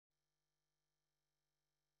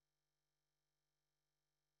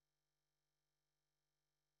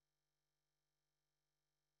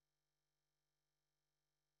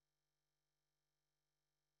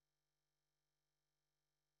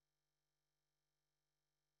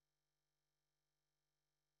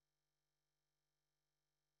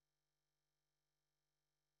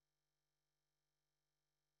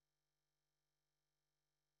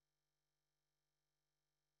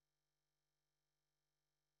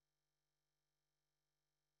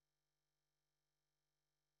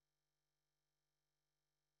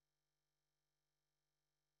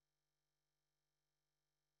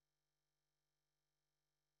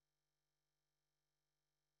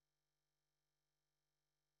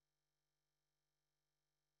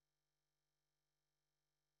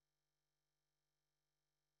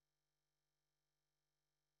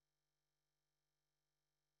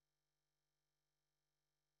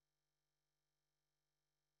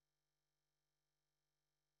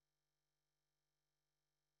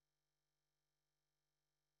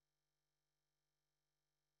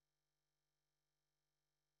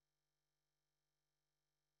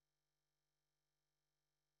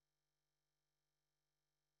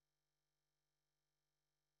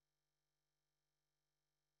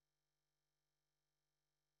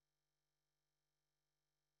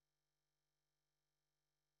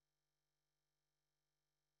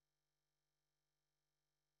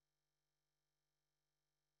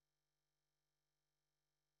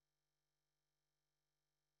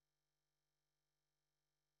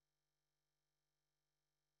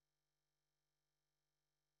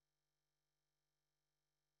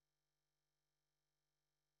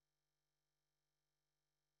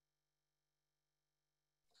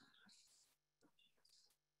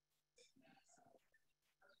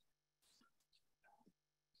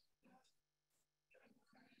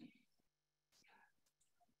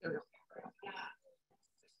Good.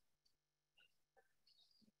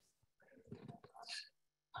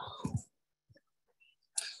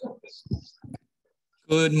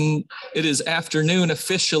 It is afternoon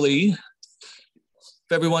officially. If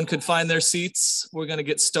everyone could find their seats, we're going to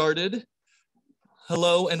get started.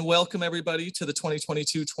 Hello and welcome everybody to the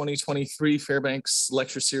 2022-2023 Fairbanks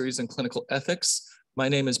Lecture Series in Clinical Ethics. My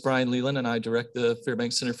name is Brian Leland and I direct the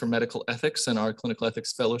Fairbanks Center for Medical Ethics and our Clinical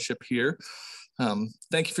Ethics Fellowship here.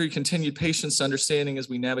 Thank you for your continued patience and understanding as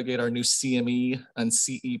we navigate our new CME and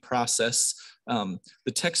CE process.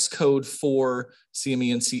 The text code for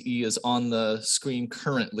CME and CE is on the screen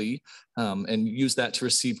currently, and use that to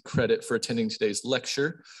receive credit for attending today's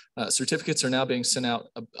lecture. Certificates are now being sent out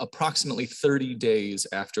approximately 30 days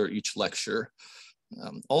after each lecture.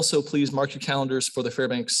 Also, please mark your calendars for the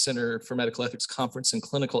Fairbanks Center for Medical Ethics Conference in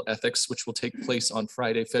Clinical Ethics, which will take place on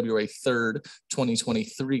Friday, February 3rd,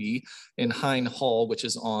 2023 in Hine Hall, which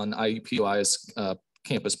is on IUPUI's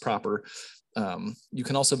campus proper. You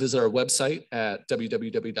can also visit our website at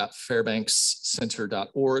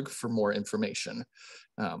www.fairbankscenter.org for more information.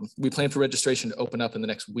 We plan for registration to open up in the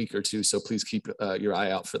next week or two, so please keep your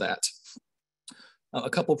eye out for that. A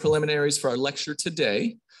couple preliminaries for our lecture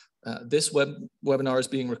today. This webinar is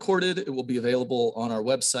being recorded. It will be available on our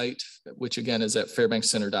website, which again is at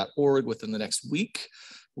fairbankscenter.org within the next week.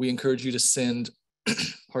 We encourage you to send,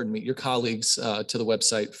 pardon me, your colleagues to the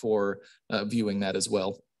website for viewing that as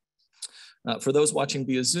well. For those watching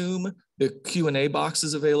via Zoom, the Q&A box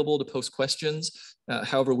is available to post questions.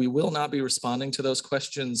 However, we will not be responding to those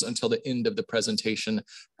questions until the end of the presentation,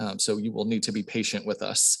 so you will need to be patient with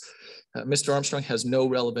us. Mr. Armstrong has no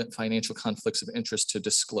relevant financial conflicts of interest to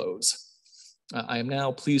disclose. I am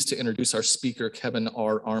now pleased to introduce our speaker, Kevin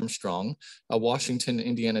R. Armstrong, a Washington,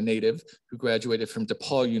 Indiana native who graduated from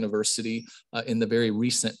DePauw University in the very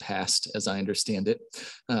recent past, as I understand it.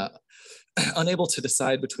 Unable to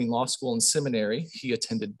decide between law school and seminary, he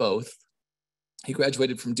attended both. He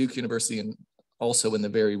graduated from Duke University and also in the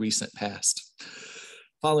very recent past.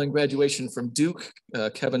 Following graduation from Duke,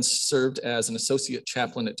 Kevin served as an associate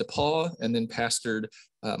chaplain at DePauw and then pastored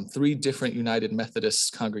 3 different United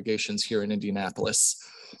Methodist congregations here in Indianapolis.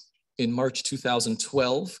 In March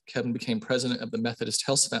 2012, Kevin became president of the Methodist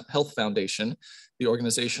Health Foundation, the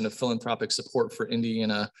organization of philanthropic support for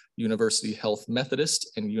Indiana University Health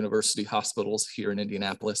Methodist and university hospitals here in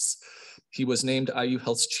Indianapolis. He was named IU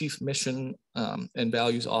Health's Chief Mission and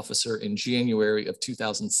Values Officer in January of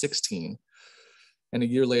 2016, and a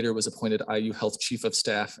year later was appointed IU Health Chief of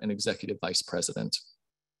Staff and Executive Vice President.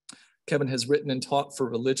 Kevin has written and taught for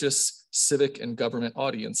religious, civic, and government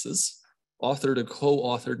audiences, authored or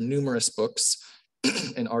co-authored numerous books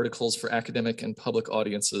and articles for academic and public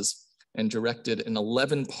audiences, and directed an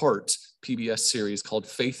 11-part PBS series called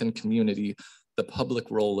Faith and Community, The Public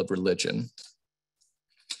Role of Religion.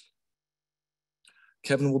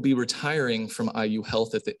 Kevin will be retiring from IU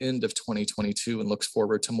Health at the end of 2022 and looks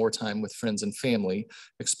forward to more time with friends and family,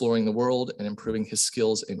 exploring the world and improving his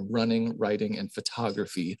skills in running, writing, and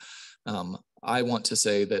photography. I want to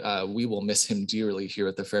say that we will miss him dearly here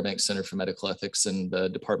at the Fairbanks Center for Medical Ethics and the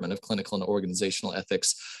Department of Clinical and Organizational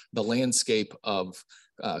Ethics. The landscape of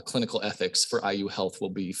clinical ethics for IU Health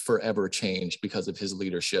will be forever changed because of his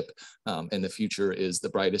leadership, and the future is the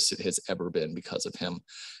brightest it has ever been because of him.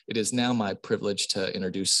 It is now my privilege to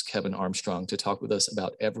introduce Kevin Armstrong to talk with us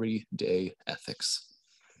about everyday ethics.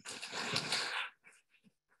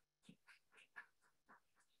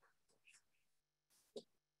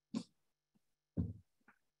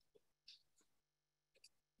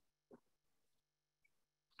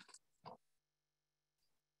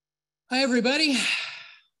 Hi, everybody.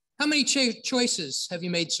 How many choices have you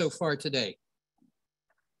made so far today?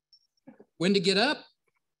 When to get up,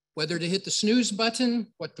 whether to hit the snooze button,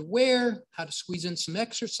 what to wear, how to squeeze in some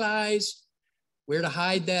exercise, where to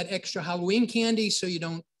hide that extra Halloween candy so you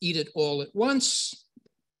don't eat it all at once,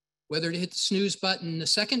 whether to hit the snooze button the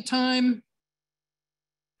second time.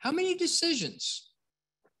 How many decisions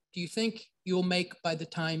do you think you'll make by the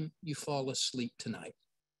time you fall asleep tonight?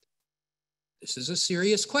 This is a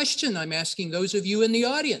serious question I'm asking those of you in the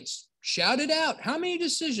audience. Shout it out. How many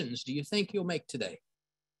decisions do you think you'll make today?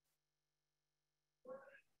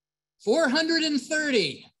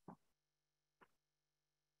 430.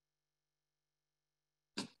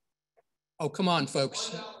 Oh, come on,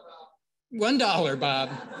 folks. $1,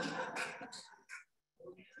 Bob.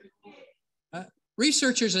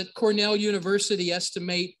 Researchers at Cornell University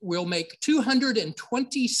estimate we'll make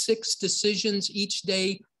 226 decisions each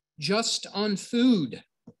day just on food.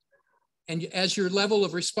 And as your level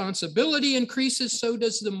of responsibility increases, so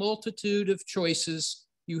does the multitude of choices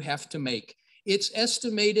you have to make. It's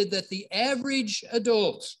estimated that the average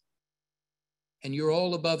adult, and you're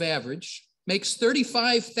all above average, makes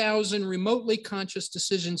 35,000 remotely conscious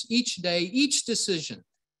decisions each day, each decision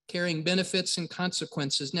carrying benefits and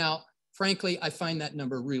consequences. Now, frankly, I find that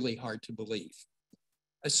number really hard to believe.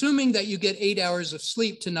 Assuming that you get 8 hours of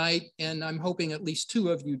sleep tonight, and I'm hoping at least 2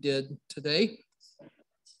 of you did today,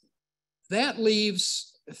 that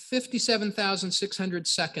leaves 57,600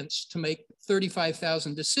 seconds to make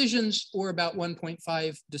 35,000 decisions, or about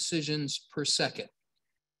 1.5 decisions per second.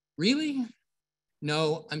 Really?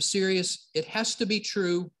 No, I'm serious. It has to be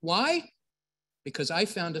true. Why? Because I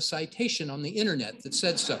found a citation on the internet that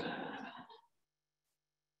said so.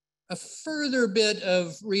 A further bit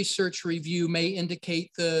of research review may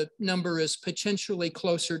indicate the number is potentially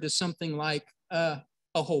closer to something like a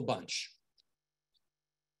whole bunch.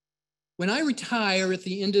 When I retire at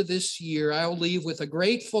the end of this year, I'll leave with a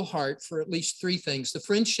grateful heart for at least 3 things: the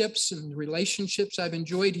friendships and relationships I've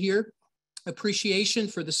enjoyed here, appreciation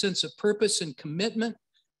for the sense of purpose and commitment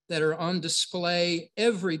that are on display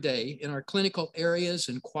every day in our clinical areas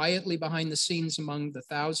and quietly behind the scenes among the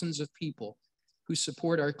thousands of people who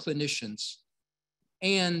support our clinicians,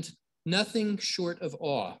 and nothing short of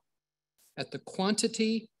awe at the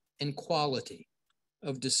quantity and quality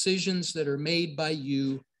of decisions that are made by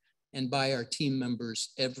you and by our team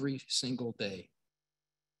members every single day.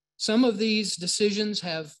 Some of these decisions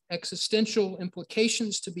have existential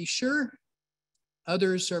implications, to be sure.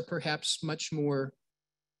 Others are perhaps much more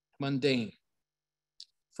mundane.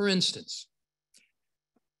 For instance,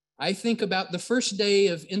 I think about the first day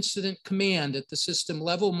of incident command at the system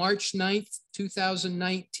level, March 9th,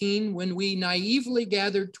 2019, when we naively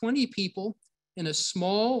gathered 20 people in a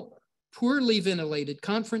small, poorly ventilated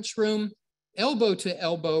conference room, elbow to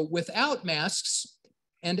elbow, without masks,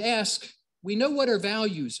 and asked, we know what our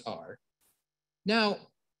values are. Now,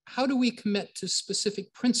 how do we commit to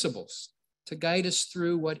specific principles to guide us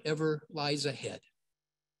through whatever lies ahead?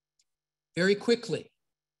 Very quickly,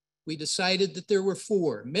 we decided that there were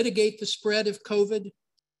 4: mitigate the spread of COVID,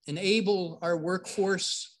 enable our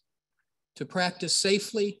workforce to practice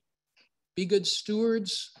safely, be good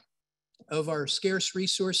stewards of our scarce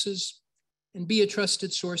resources, and be a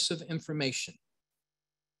trusted source of information.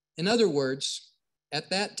 In other words, at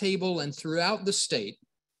that table and throughout the state,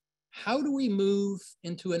 how do we move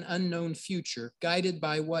into an unknown future guided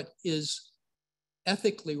by what is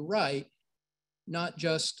ethically right, not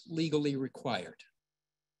just legally required?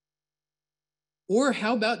 Or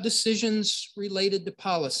how about decisions related to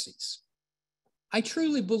policies? I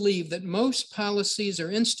truly believe that most policies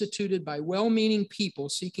are instituted by well-meaning people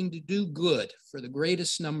seeking to do good for the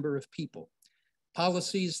greatest number of people.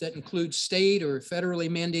 Policies that include state or federally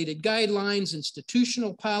mandated guidelines,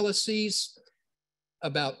 institutional policies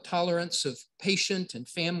about tolerance of patient and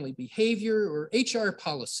family behavior, or HR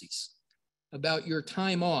policies about your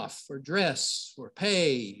time off or dress or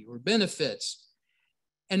pay or benefits.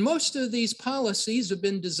 And most of these policies have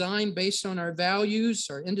been designed based on our values,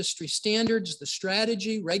 our industry standards, the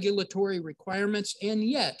strategy, regulatory requirements, and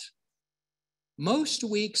yet, most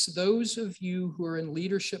weeks, those of you who are in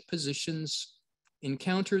leadership positions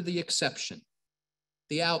encounter the exception,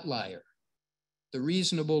 the outlier, the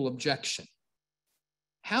reasonable objection.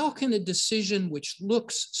 How can a decision which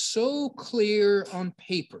looks so clear on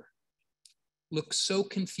paper look so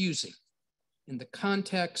confusing in the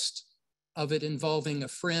context of it involving a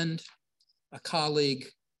friend, a colleague,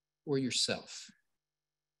 or yourself?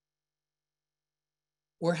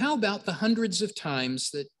 Or how about the hundreds of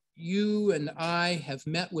times that you and I have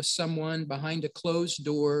met with someone behind a closed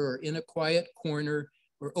door or in a quiet corner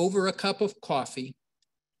or over a cup of coffee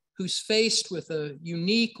who's faced with a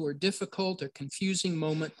unique or difficult or confusing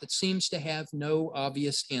moment that seems to have no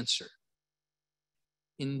obvious answer?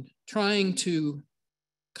 In trying to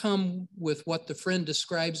come with what the friend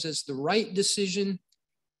describes as the right decision,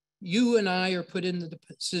 you and I are put in the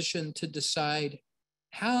position to decide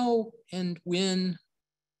how and when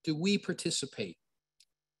do we participate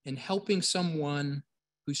in helping someone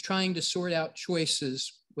who's trying to sort out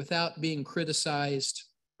choices without being criticized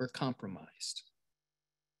or compromised.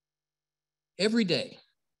 Every day,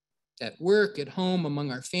 at work, at home,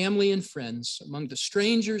 among our family and friends, among the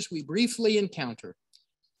strangers we briefly encounter,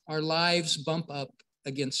 our lives bump up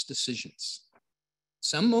against decisions.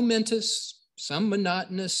 Some momentous, some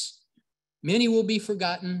monotonous, many will be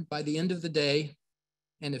forgotten by the end of the day,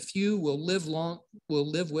 and a few will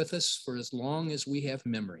live with us for as long as we have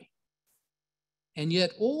memory. And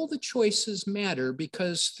yet all the choices matter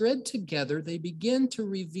because thread together, they begin to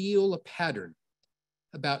reveal a pattern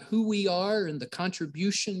about who we are and the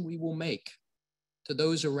contribution we will make to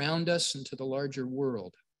those around us and to the larger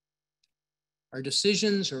world. Our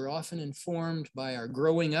decisions are often informed by our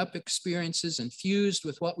growing up experiences and fused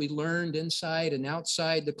with what we learned inside and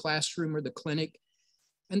outside the classroom or the clinic.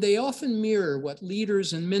 And they often mirror what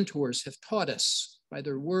leaders and mentors have taught us by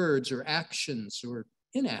their words or actions or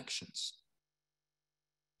inactions.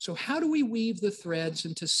 So how do we weave the threads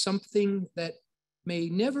into something that may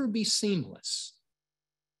never be seamless,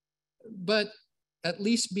 but at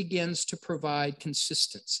least begins to provide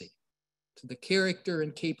consistency to the character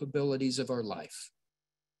and capabilities of our life?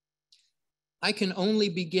 I can only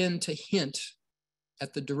begin to hint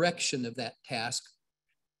at the direction of that task,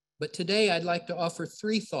 but today I'd like to offer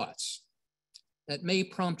 3 thoughts that may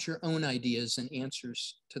prompt your own ideas and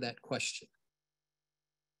answers to that question.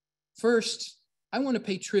 First, I want to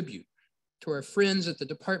pay tribute to our friends at the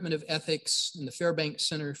Department of Ethics and the Fairbanks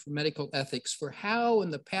Center for Medical Ethics for how in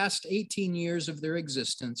the past 18 years of their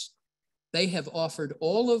existence, they have offered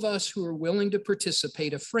all of us who are willing to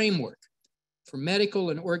participate a framework for medical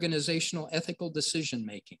and organizational ethical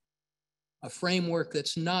decision-making, a framework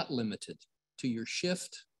that's not limited to your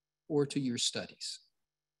shift or to your studies.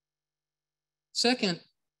 Second,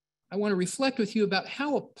 I want to reflect with you about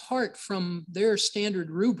how, apart from their standard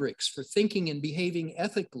rubrics for thinking and behaving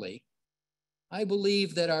ethically, I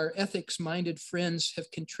believe that our ethics-minded friends have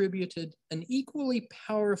contributed an equally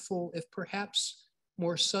powerful, if perhaps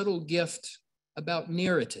more subtle gift about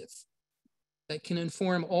narrative that can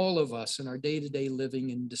inform all of us in our day-to-day living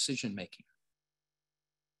and decision-making.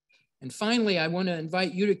 And finally, I want to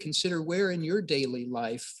invite you to consider where in your daily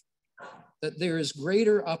life that there is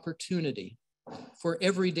greater opportunity for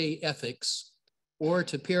everyday ethics, or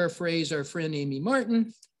to paraphrase our friend Amy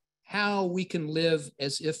Martin, how we can live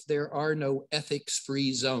as if there are no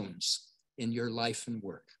ethics-free zones in your life and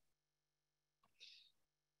work.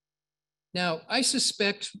 Now, I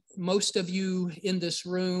suspect most of you in this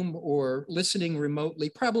room or listening remotely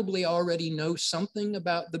probably already know something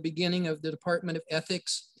about the beginning of the Department of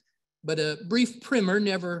Ethics, but a brief primer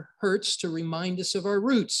never hurts to remind us of our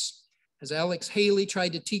roots. As Alex Haley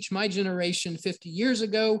tried to teach my generation 50 years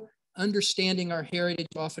ago, understanding our heritage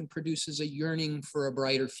often produces a yearning for a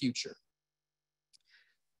brighter future.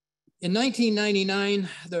 In 1999,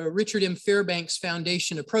 the Richard M. Fairbanks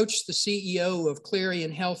Foundation approached the CEO of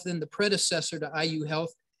Clarion Health, then the predecessor to IU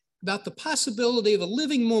Health, about the possibility of a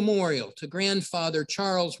living memorial to grandfather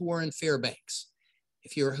Charles Warren Fairbanks.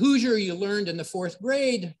 If you're a Hoosier, you learned in the 4th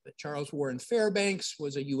grade that Charles Warren Fairbanks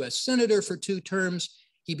was a US Senator for 2 terms.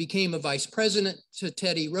 He became a vice president to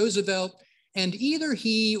Teddy Roosevelt, and either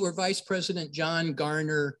he or Vice President John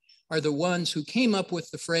Garner are the ones who came up with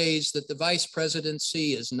the phrase that the vice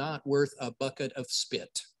presidency is not worth a bucket of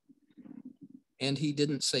spit. And he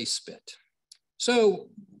didn't say spit. So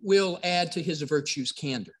we'll add to his virtues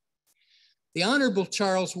candor. The Honorable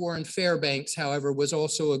Charles Warren Fairbanks, however, was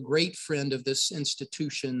also a great friend of this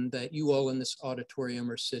institution that you all in this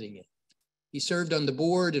auditorium are sitting in. He served on the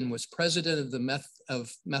board and was president of the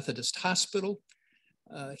Methodist Hospital.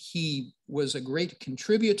 He was a great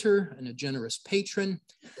contributor and a generous patron,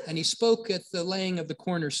 and he spoke at the laying of the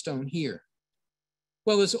cornerstone here.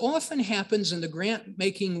 Well, as often happens in the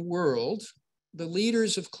grant-making world, the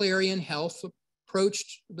leaders of Clarion Health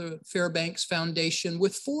approached the Fairbanks Foundation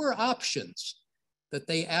with 4 options that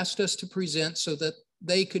they asked us to present so that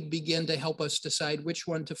they could begin to help us decide which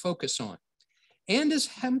one to focus on. And as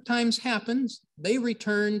sometimes happens, they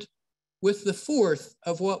returned with the 4th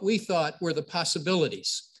of what we thought were the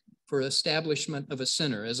possibilities for establishment of a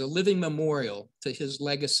center as a living memorial to his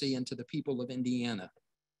legacy and to the people of Indiana.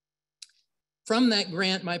 From that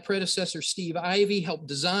grant, my predecessor, Steve Ivey, helped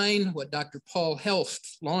design what Dr. Paul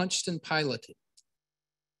Helft launched and piloted.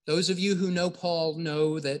 Those of you who know Paul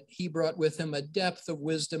know that he brought with him a depth of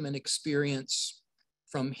wisdom and experience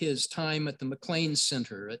from his time at the McLean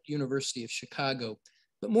Center at University of Chicago.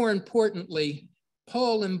 But more importantly,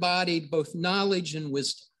 Paul embodied both knowledge and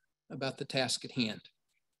wisdom about the task at hand.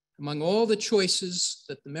 Among all the choices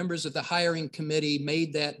that the members of the hiring committee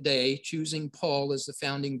made that day, choosing Paul as the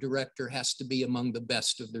founding director has to be among the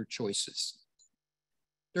best of their choices.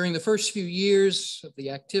 During the first few years of the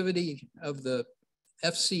activity of the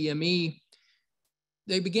FCME,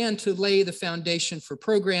 they began to lay the foundation for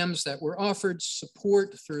programs that were offered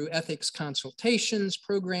support through ethics consultations,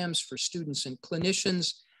 programs for students and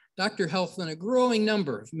clinicians. Dr. Health and a growing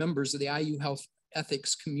number of members of the IU Health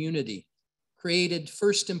ethics community created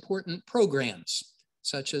first important programs,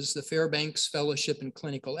 such as the Fairbanks Fellowship in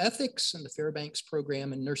Clinical Ethics and the Fairbanks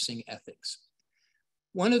Program in Nursing Ethics.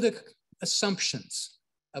 One of the assumptions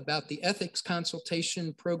about the ethics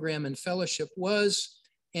consultation program and fellowship was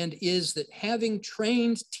and is that having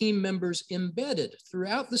trained team members embedded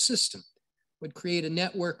throughout the system would create a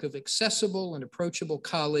network of accessible and approachable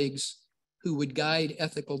colleagues who would guide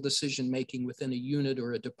ethical decision-making within a unit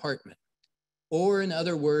or a department. Or in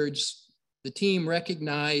other words, the team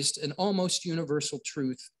recognized an almost universal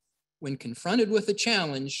truth: when confronted with a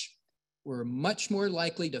challenge, we're much more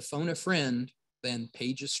likely to phone a friend than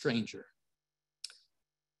page a stranger.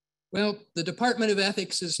 Well, the Department of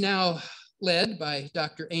Ethics is now led by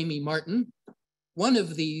Dr. Amy Martin. One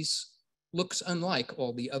of these looks unlike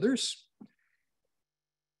all the others.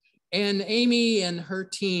 And Amy and her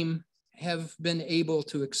team have been able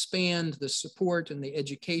to expand the support and the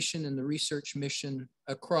education and the research mission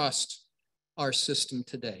across our system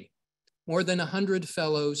today. More than 100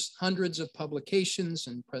 fellows, hundreds of publications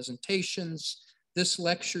and presentations, this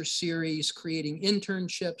lecture series, creating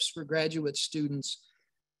internships for graduate students.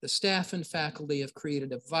 The staff and faculty have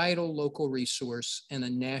created a vital local resource and a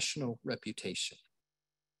national reputation.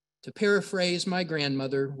 To paraphrase my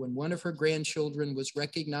grandmother, when one of her grandchildren was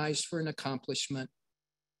recognized for an accomplishment,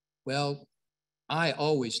 well, I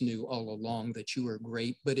always knew all along that you were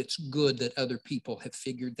great, but it's good that other people have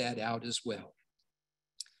figured that out as well.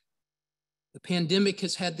 The pandemic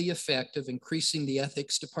has had the effect of increasing the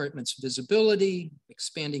ethics department's visibility,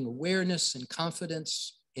 expanding awareness and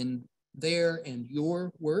confidence in their and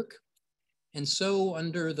your work. And so,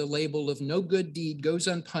 under the label of no good deed goes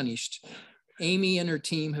unpunished, Amy and her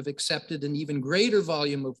team have accepted an even greater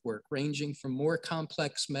volume of work, ranging from more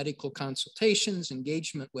complex medical consultations,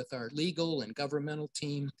 engagement with our legal and governmental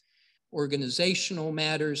team, organizational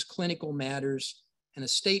matters, clinical matters, and a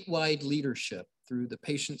statewide leadership through the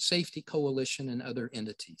Patient Safety Coalition and other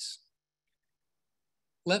entities.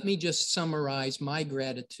 Let me just summarize my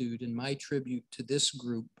gratitude and my tribute to this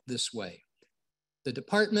group this way. The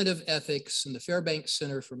Department of Ethics and the Fairbanks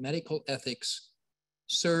Center for Medical Ethics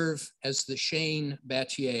serve as the Shane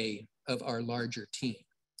Battier of our larger team.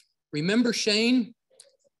 Remember, Shane,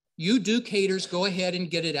 you Ducators, go ahead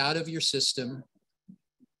and get it out of your system.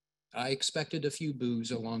 I expected a few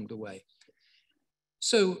boos along the way.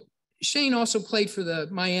 So Shane also played for the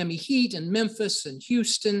Miami Heat and Memphis and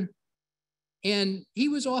Houston, and he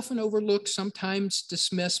was often overlooked, sometimes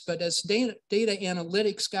dismissed, but as data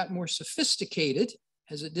analytics got more sophisticated,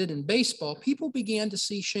 as it did in baseball, people began to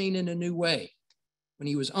see Shane in a new way. When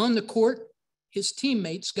he was on the court, his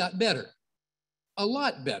teammates got better, a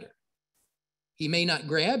lot better. He may not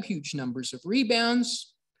grab huge numbers of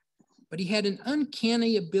rebounds, but he had an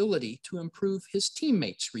uncanny ability to improve his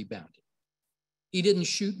teammates' rebounding. He didn't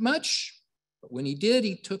shoot much, but when he did,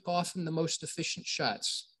 he took often the most efficient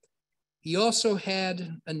shots. He also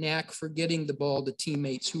had a knack for getting the ball to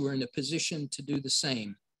teammates who were in a position to do the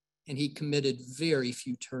same, and he committed very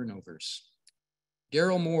few turnovers.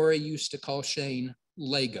 Daryl Morey used to call Shane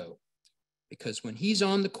Lego, because when he's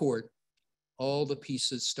on the court, all the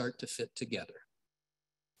pieces start to fit together.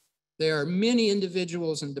 There are many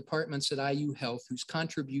individuals and departments at IU Health whose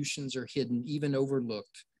contributions are hidden, even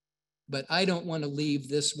overlooked, but I don't want to leave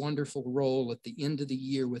this wonderful role at the end of the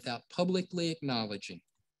year without publicly acknowledging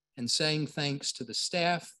and saying thanks to the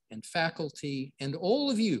staff and faculty and all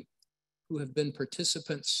of you who have been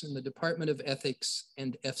participants in the Department of Ethics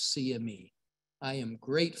and FCME. I am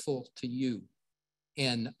grateful to you,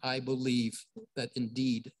 and I believe that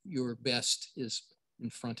indeed your best is in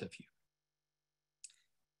front of you.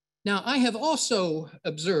 Now, I have also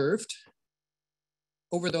observed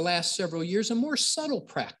over the last several years a more subtle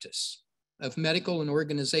practice of medical and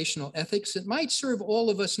organizational ethics that might serve all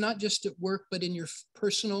of us, not just at work, but in your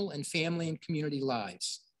personal and family and community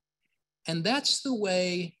lives. And that's the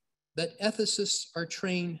way that ethicists are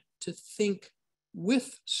trained to think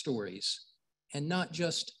with stories and not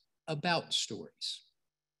just about stories.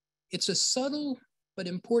 It's a subtle but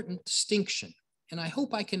important distinction, and I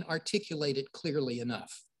hope I can articulate it clearly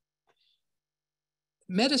enough.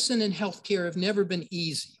 Medicine and healthcare have never been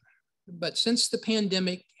easy, but since the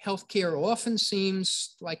pandemic, healthcare often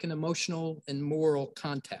seems like an emotional and moral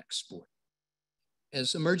contact sport.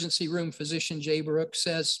 As emergency room physician Jay Baruch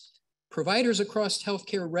says, providers across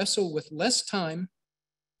healthcare wrestle with less time,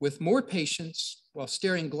 with more patients, while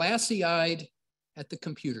staring glassy-eyed at the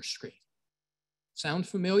computer screen. Sound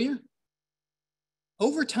familiar?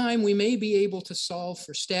 Over time, we may be able to solve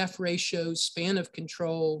for staff ratios, span of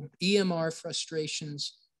control, EMR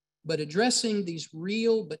frustrations, but addressing these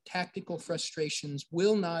real but tactical frustrations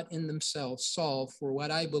will not in themselves solve for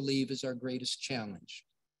what I believe is our greatest challenge: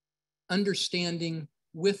 understanding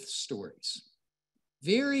with stories.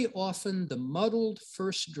 Very often, the muddled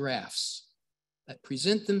first drafts that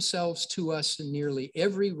present themselves to us in nearly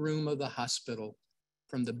every room of the hospital,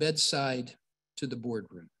 from the bedside to the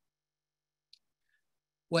boardroom.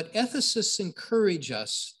 What ethicists encourage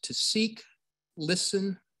us to seek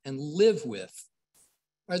listen, and live with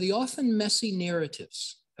are the often messy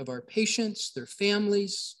narratives of our patients, their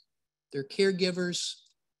families, their caregivers,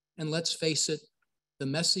 and let's face it, the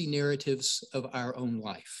messy narratives of our own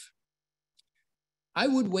life. I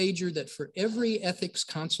would wager that for every ethics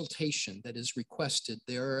consultation that is requested,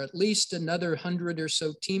 there are at least another 100 or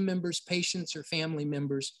so team members, patients, or family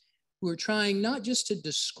members who are trying not just to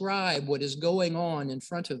describe what is going on in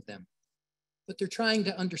front of them, but they're trying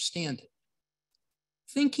to understand it.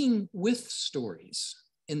 Thinking with stories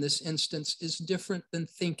in this instance is different than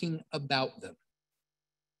thinking about them.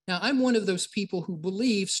 Now, I'm one of those people who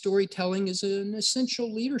believe storytelling is an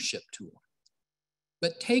essential leadership tool,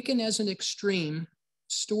 but taken as an extreme,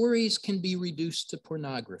 stories can be reduced to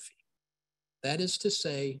pornography. That is to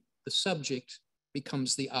say, the subject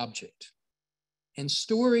becomes the object. And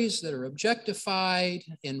stories that are objectified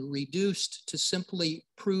and reduced to simply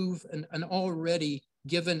prove an already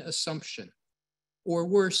given assumption, or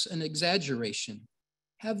worse, an exaggeration,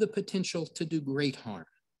 have the potential to do great harm.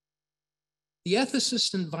 The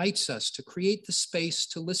ethicist invites us to create the space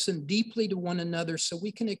to listen deeply to one another so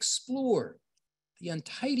we can explore the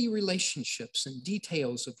untidy relationships and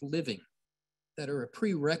details of living that are a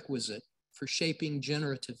prerequisite for shaping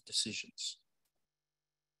generative decisions.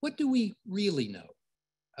 What do we really know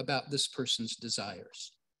about this person's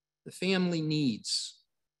desires, the family needs,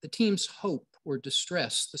 the team's hope or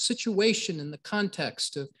distress, the situation and the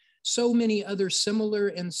context of so many other similar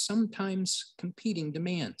and sometimes competing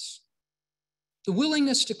demands? The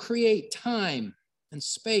willingness to create time and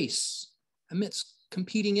space amidst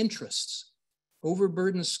competing interests,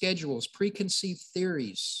 overburdened schedules, preconceived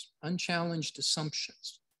theories, unchallenged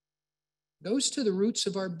assumptions, goes to the roots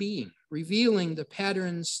of our being, revealing the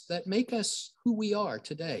patterns that make us who we are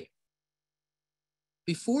today.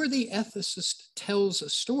 Before the ethicist tells a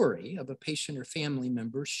story of a patient or family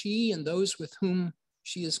member, she and those with whom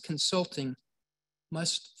she is consulting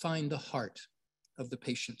must find the heart of the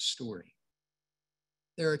patient's story.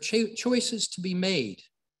 There are choices to be made,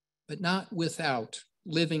 but not without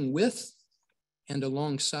living with and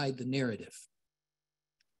alongside the narrative.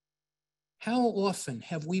 How often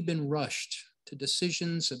have we been rushed to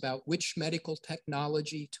decisions about which medical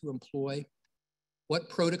technology to employ, what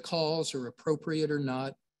protocols are appropriate or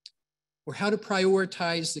not, or how to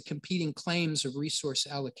prioritize the competing claims of resource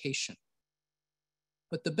allocation?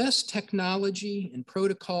 But the best technology and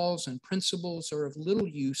protocols and principles are of little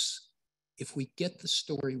use if we get the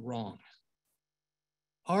story wrong.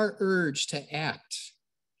 Our urge to act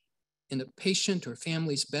in the patient or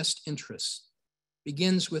family's best interest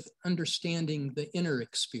begins with understanding the inner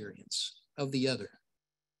experience of the other.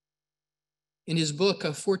 In his book,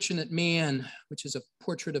 A Fortunate Man, which is a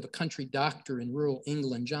portrait of a country doctor in rural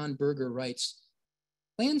England, John Berger writes,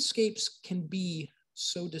 landscapes can be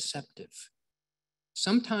so deceptive.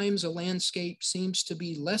 Sometimes a landscape seems to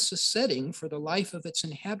be less a setting for the life of its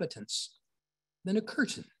inhabitants than a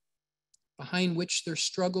curtain behind which their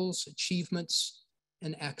struggles, achievements,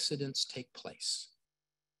 and accidents take place.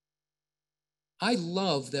 I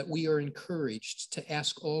love that we are encouraged to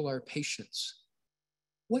ask all our patients,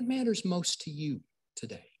 what matters most to you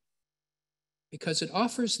today? Because it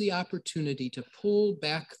offers the opportunity to pull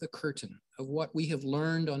back the curtain of what we have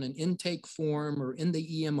learned on an intake form or in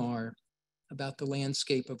the EMR about the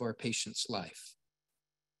landscape of our patient's life.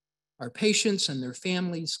 Our patients and their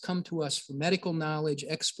families come to us for medical knowledge,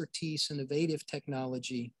 expertise, innovative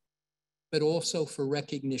technology, but also for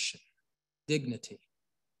recognition, dignity,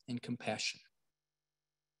 and compassion.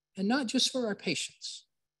 And not just for our patients,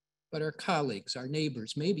 but our colleagues, our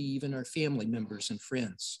neighbors, maybe even our family members and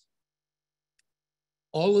friends.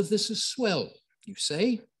 All of this is swell, you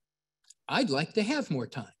say. I'd like to have more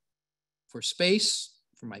time for space,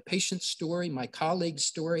 for my patient's story, my colleague's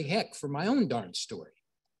story, heck, for my own darn story.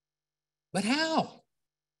 But how?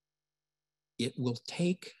 It will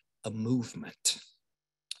take a movement.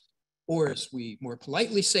 Or as we more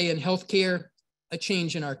politely say in healthcare, a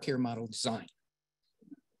change in our care model design.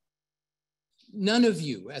 None of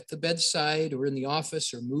you at the bedside or in the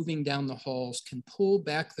office or moving down the halls can pull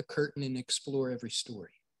back the curtain and explore every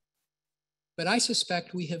story. But I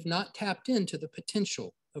suspect we have not tapped into the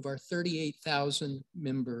potential of our 38,000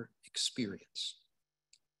 member experience.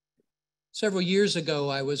 Several years ago,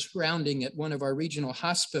 I was rounding at one of our regional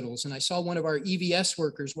hospitals and I saw one of our EVS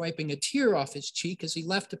workers wiping a tear off his cheek as he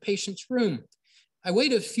left a patient's room. I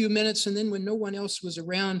waited a few minutes and then when no one else was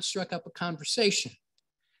around, struck up a conversation.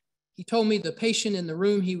 He told me the patient in the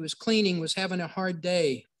room he was cleaning was having a hard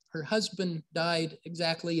day. Her husband died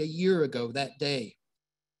exactly a year ago that day.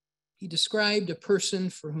 He described a person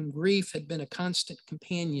for whom grief had been a constant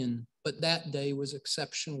companion, but that day was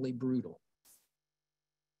exceptionally brutal.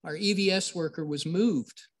 Our EVS worker was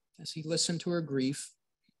moved as he listened to her grief.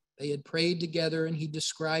 They had prayed together, and he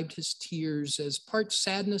described his tears as part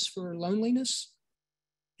sadness for her loneliness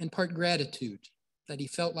and part gratitude that he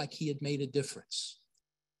felt like he had made a difference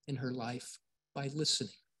in her life by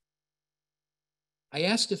listening. I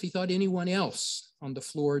asked if he thought anyone else on the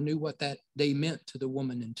floor knew what that day meant to the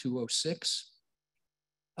woman in 206.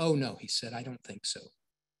 Oh no, he said, I don't think so.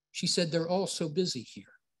 She said, they're all so busy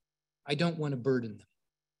here. I don't want to burden them.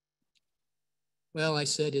 Well, I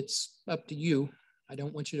said, it's up to you. I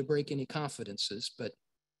don't want you to break any confidences, but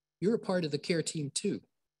you're a part of the care team too.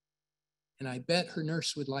 And I bet her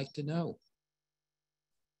nurse would like to know.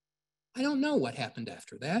 I don't know what happened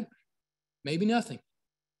after that. Maybe nothing.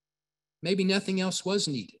 Maybe nothing else was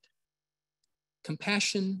needed.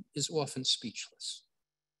 Compassion is often speechless.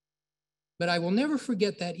 But I will never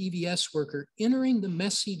forget that EVS worker entering the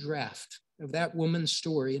messy draft of that woman's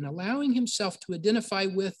story and allowing himself to identify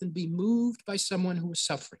with and be moved by someone who was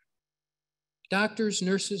suffering. Doctors,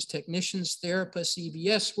 nurses, technicians, therapists,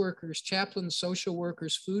 EVS workers, chaplains, social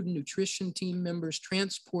workers, food and nutrition team members,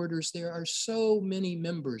 transporters. There are so many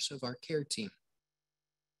members of our care team.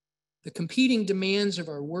 The competing demands of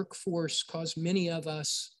our workforce cause many of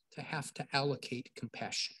us to have to allocate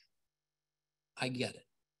compassion. I get it.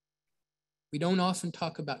 We don't often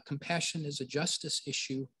talk about compassion as a justice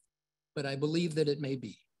issue, but I believe that it may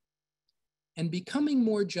be. And becoming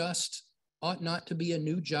more just ought not to be a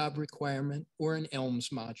new job requirement or an ELMS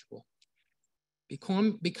module.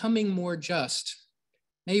 Becoming more just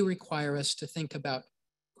may require us to think about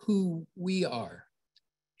who we are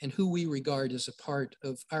and who we regard as a part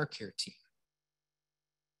of our care team.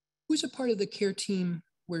 Who's a part of the care team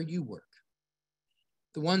where you work?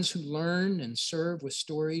 The ones who learn and serve with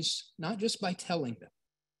stories, not just by telling them.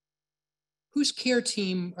 Whose care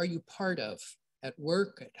team are you part of at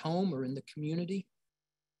work, at home, or in the community?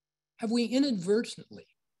 Have we inadvertently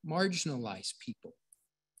marginalized people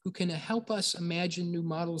who can help us imagine new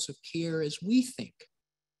models of care as we think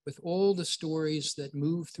with all the stories that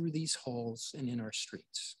move through these halls and in our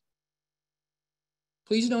streets?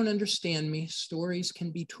 Please don't understand me. Stories can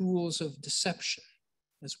be tools of deception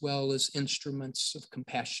as well as instruments of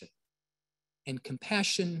compassion. And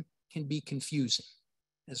compassion can be confusing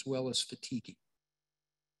as well as fatiguing.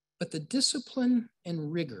 But the discipline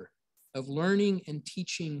and rigor of learning and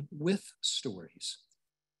teaching with stories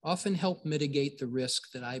often help mitigate the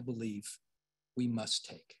risk that I believe we must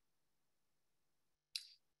take.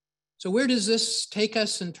 So where does this take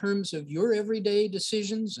us in terms of your everyday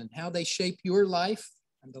decisions and how they shape your life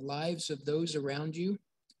and the lives of those around you?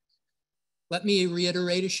 Let me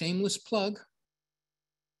reiterate a shameless plug.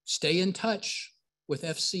 Stay in touch with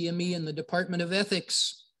FCME and the Department of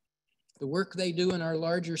Ethics. The work they do in our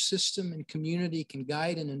larger system and community can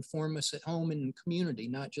guide and inform us at home and in community,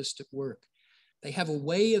 not just at work. They have a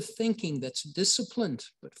way of thinking that's disciplined,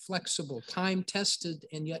 but flexible, time-tested,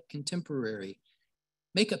 and yet contemporary.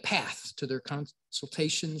 Make a path to their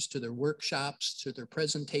consultations, to their workshops, to their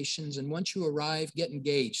presentations, and once you arrive, get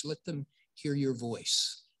engaged. Let them hear your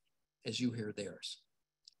voice as you hear theirs.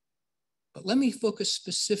 But let me focus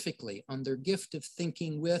specifically on their gift of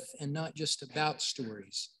thinking with and not just about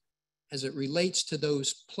stories as it relates to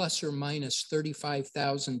those plus or minus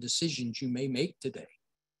 35,000 decisions you may make today.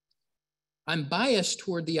 I'm biased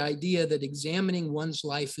toward the idea that examining one's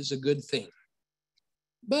life is a good thing,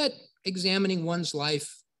 but examining one's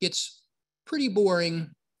life gets pretty boring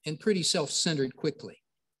and pretty self-centered quickly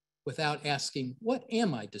without asking, what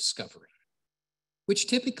am I discovering? Which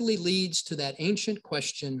typically leads to that ancient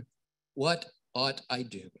question, what ought I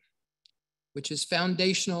do? Which is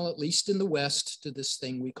foundational, at least in the West, to this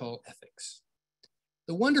thing we call ethics.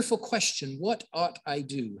 The wonderful question, what ought I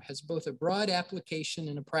do, has both a broad application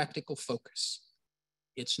and a practical focus.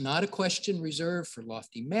 It's not a question reserved for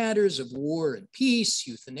lofty matters of war and peace,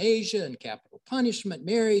 euthanasia and capital punishment,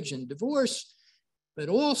 marriage and divorce, but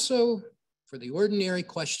also for the ordinary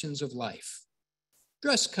questions of life.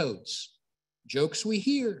 Dress codes, jokes we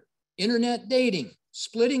hear, internet dating,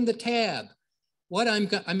 splitting the tab,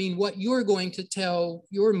 what you're going to tell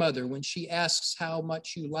your mother when she asks how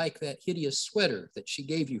much you like that hideous sweater that she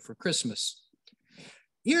gave you for Christmas.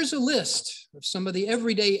 Here's a list of some of the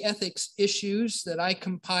everyday ethics issues that I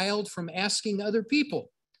compiled from asking other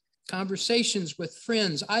people, conversations with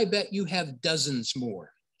friends. I bet you have dozens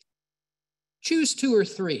more. Choose 2 or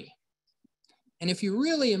 3. And if you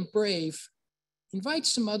really am brave, invite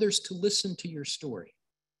some others to listen to your story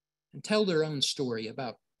and tell their own story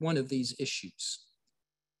about one of these issues.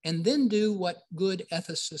 And then do what good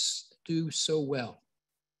ethicists do so well.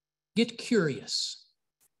 Get curious.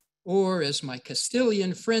 Or as my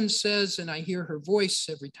Castilian friend says, and I hear her voice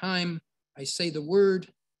every time I say the word,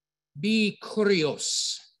 be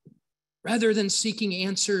curious. Rather than seeking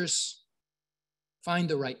answers, find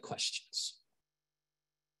the right questions.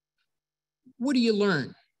 What do you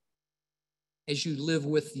learn as you live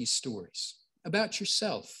with these stories about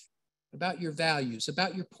yourself, about your values,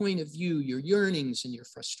 about your point of view, your yearnings and your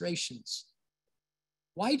frustrations?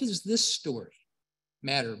 Why does this story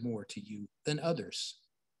matter more to you than others?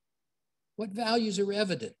 What values are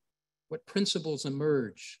evident? What principles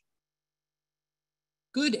emerge?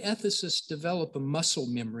 Good ethicists develop a muscle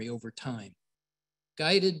memory over time,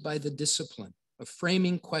 guided by the discipline of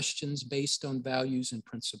framing questions based on values and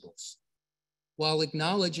principles, while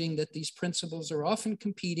acknowledging that these principles are often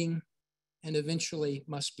competing and eventually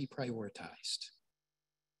must be prioritized.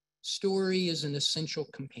 Story is an essential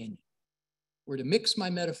companion. Or to mix my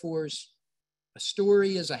metaphors, a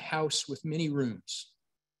story is a house with many rooms,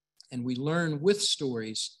 and we learn with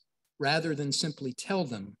stories rather than simply tell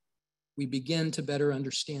them. We begin to better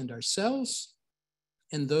understand ourselves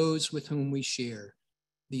and those with whom we share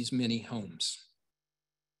these many homes.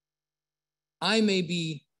 I may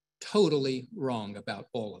be totally wrong about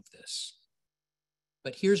all of this,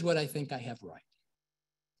 but here's what I think I have right.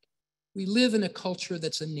 We live in a culture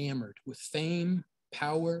that's enamored with fame,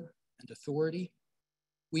 power, and authority.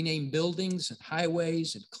 We name buildings and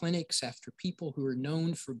highways and clinics after people who are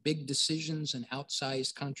known for big decisions and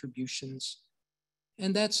outsized contributions,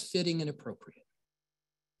 and that's fitting and appropriate.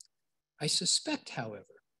 I suspect, however,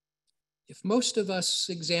 if most of us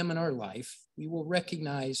examine our life, we will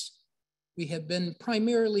recognize we have been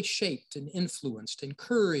primarily shaped and influenced,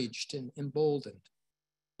 encouraged and emboldened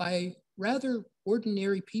by rather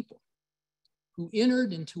ordinary people who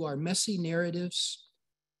entered into our messy narratives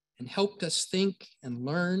and helped us think and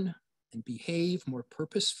learn and behave more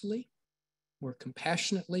purposefully, more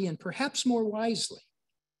compassionately, and perhaps more wisely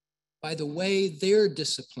by the way their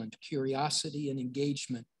disciplined curiosity and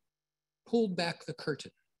engagement pulled back the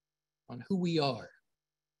curtain on who we are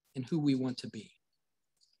and who we want to be.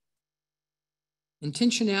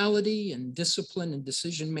 Intentionality and discipline and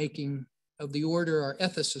decision-making of the order our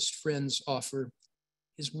ethicist friends offer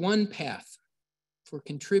is one path for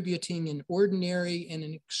contributing in ordinary and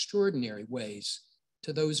in extraordinary ways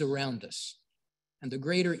to those around us and the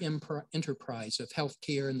greater enterprise of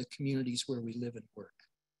healthcare in the communities where we live and work.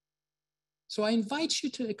 So I invite you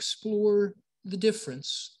to explore the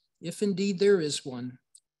difference, if indeed there is one,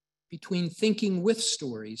 between thinking with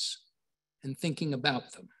stories and thinking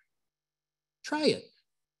about them. Try it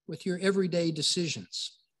with your everyday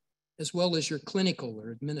decisions, as well as your clinical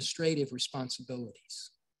or administrative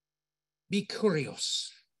responsibilities. Be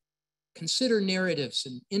curious. Consider narratives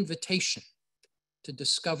an invitation to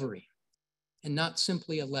discovery and not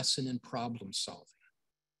simply a lesson in problem solving.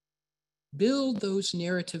 Build those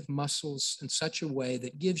narrative muscles in such a way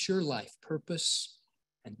that gives your life purpose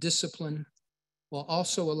and discipline, while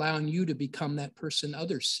also allowing you to become that person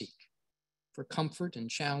others seek for comfort and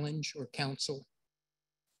challenge or counsel.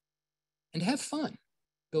 And have fun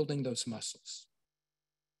building those muscles.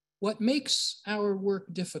 What makes our work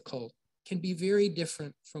difficult can be very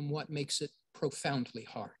different from what makes it profoundly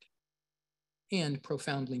hard and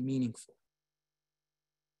profoundly meaningful.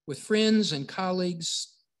 With friends and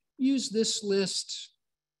colleagues, use this list,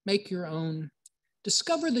 make your own,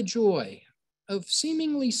 discover the joy of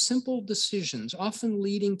seemingly simple decisions, often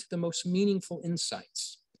leading to the most meaningful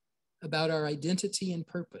insights about our identity and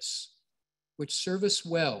purpose, which serve us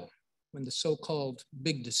well when the so-called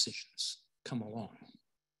big decisions come along.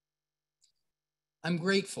 I'm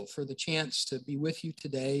grateful for the chance to be with you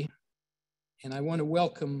today, and I want to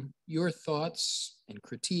welcome your thoughts and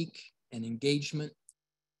critique and engagement.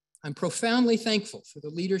 I'm profoundly thankful for the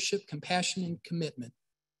leadership, compassion, and commitment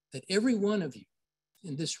that every one of you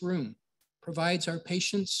in this room provides our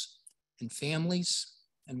patients and families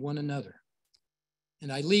and one another.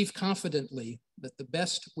 And I leave confidently that the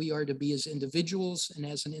best we are to be as individuals and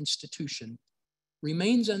as an institution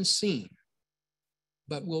remains unseen,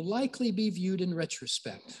 but will likely be viewed in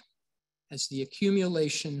retrospect as the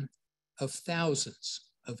accumulation of thousands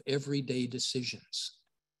of everyday decisions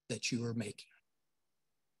that you are making.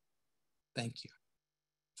 Thank you.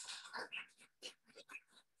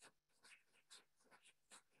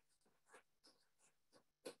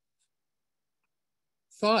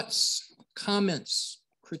 Thoughts, comments,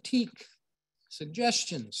 critique,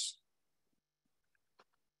 suggestions?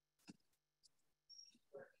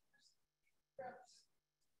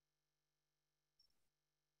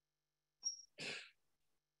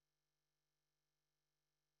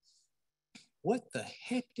 What the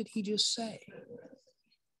heck did he just say?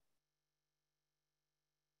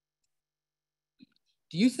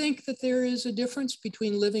 Do you think that there is a difference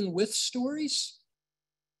between living with stories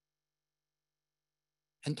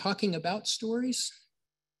and talking about stories?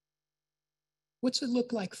 What's it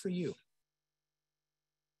look like for you?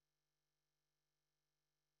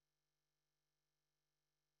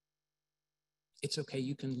 It's okay,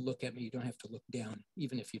 you can look at me. You don't have to look down,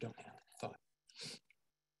 even if you don't have a thought.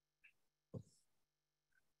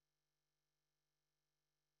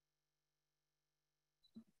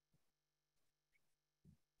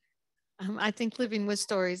 I think living with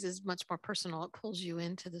stories is much more personal. It pulls you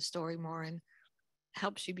into the story more and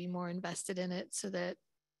helps you be more invested in it, so that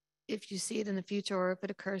if you see it in the future or if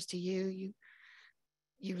it occurs to you,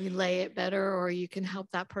 you relay it better, or you can help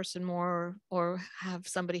that person more, or have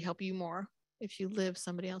somebody help you more if you live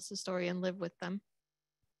somebody else's story and live with them.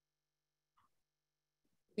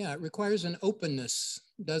 Yeah, it requires an openness,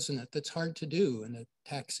 doesn't it? That's hard to do in a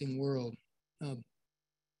taxing world. Do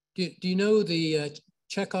you know the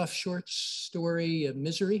Chekhov short story,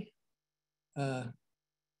 Misery? Iona,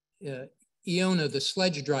 the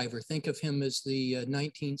sledge driver, think of him as the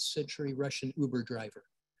 19th century Russian Uber driver.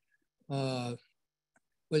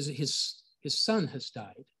 Was his son has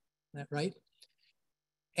died, is that right?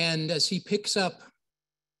 And as he picks up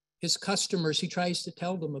his customers, he tries to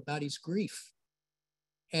tell them about his grief,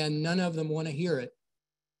 and none of them want to hear it.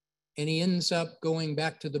 And he ends up going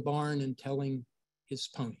back to the barn and telling his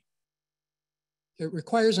pony. It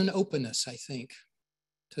requires an openness, I think,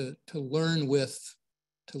 to learn with,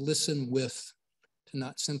 to listen with, to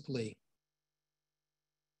not simply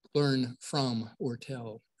learn from or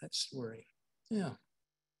tell that story. Yeah.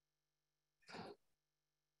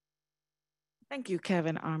 Thank you,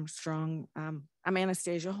 Kevin Armstrong. I'm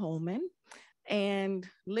Anastasia Holman, and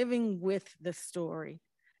living with the story,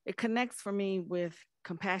 it connects for me with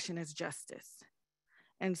compassion as justice.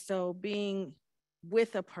 And so being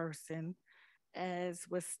with a person, as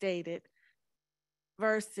was stated,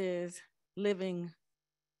 versus living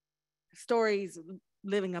stories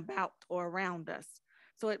living about or around us.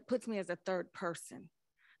 So it puts me as a third person.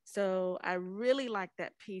 So I really like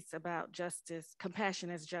that piece about justice, compassion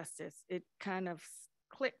as justice. It kind of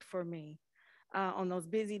clicked for me on those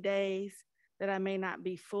busy days that I may not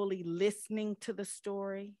be fully listening to the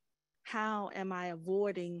story. How am I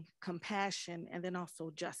avoiding compassion and then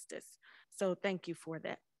also justice? So thank you for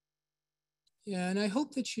that. Yeah, and I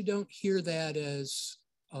hope that you don't hear that as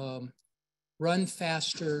run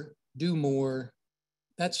faster, do more.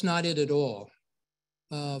 That's not it at all.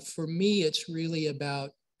 For me, it's really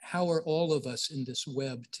about how are all of us in this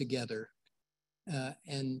web together?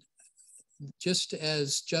 And just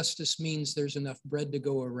as justice means there's enough bread to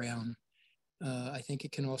go around, I think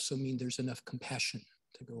it can also mean there's enough compassion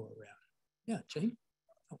to go around. Yeah, Jane?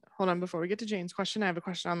 Oh. Hold on, before we get to Jane's question, I have a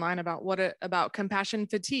question online about about compassion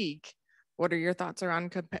fatigue. What are your thoughts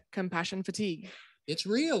around compassion fatigue? It's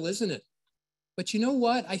real, isn't it? But you know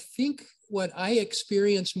what? I think what I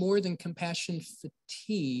experience more than compassion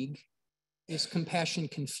fatigue is compassion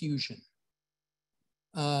confusion.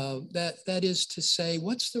 That is to say,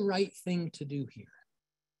 what's the right thing to do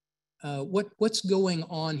here? What's going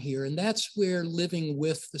on here? And that's where living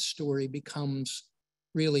with the story becomes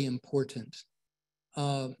really important.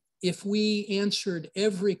 If we answered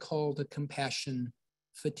every call to compassion,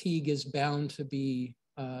 fatigue is bound to be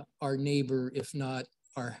our neighbor, if not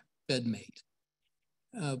our bedmate.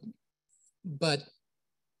 But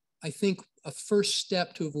I think a first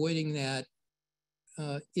step to avoiding that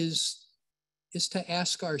is to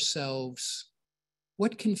ask ourselves,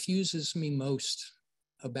 what confuses me most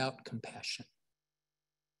about compassion?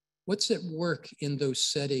 What's at work in those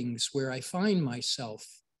settings where I find myself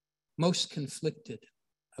most conflicted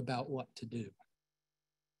about what to do?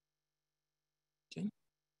 Jane?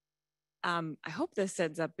 I hope this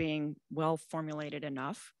ends up being well formulated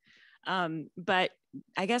enough. But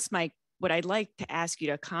I guess what I'd like to ask you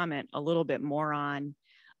to comment a little bit more on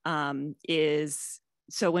is,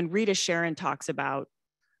 so when Rita Sharon talks about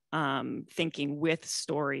thinking with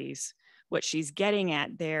stories, what she's getting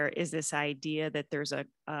at there is this idea that there's a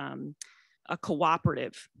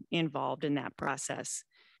cooperative involved in that process.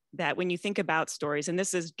 That when you think about stories, and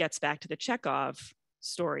this gets back to the Chekhov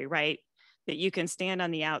story, right? That you can stand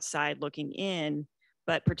on the outside looking in,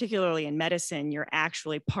 but particularly in medicine, you're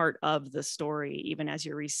actually part of the story, even as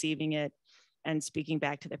you're receiving it and speaking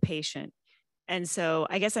back to the patient. And so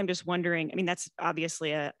I guess I'm just wondering, I mean, that's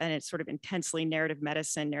obviously it's sort of intensely narrative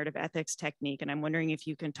medicine, narrative ethics technique. And I'm wondering if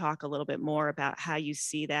you can talk a little bit more about how you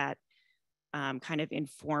see that kind of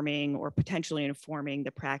informing or potentially informing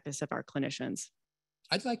the practice of our clinicians.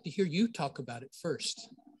 I'd like to hear you talk about it first.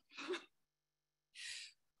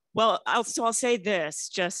 Well, I'll say this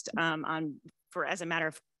just on as a matter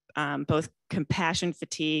of both compassion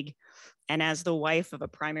fatigue and as the wife of a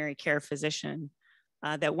primary care physician,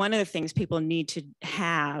 that one of the things people need to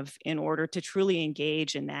have in order to truly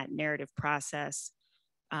engage in that narrative process,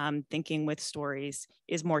 thinking with stories,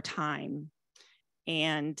 is more time.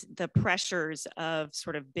 And the pressures of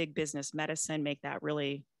sort of big business medicine make that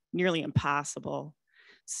really nearly impossible.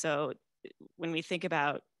 So when we think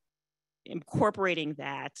about incorporating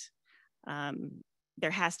that,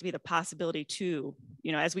 there has to be the possibility to,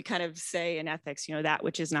 as we kind of say in ethics, that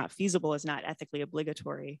which is not feasible is not ethically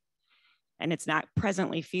obligatory. And it's not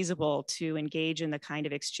presently feasible to engage in the kind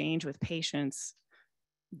of exchange with patients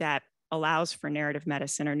that allows for narrative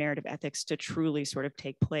medicine or narrative ethics to truly sort of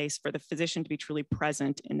take place, for the physician to be truly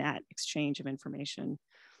present in that exchange of information,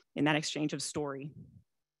 in that exchange of story.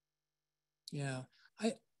 Yeah,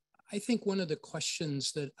 I think one of the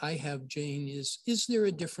questions that I have, Jane, is there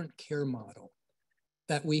a different care model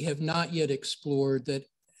that we have not yet explored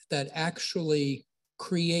that actually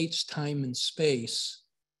creates time and space?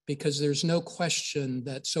 Because there's no question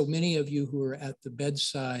that so many of you who are at the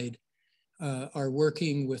bedside are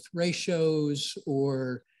working with ratios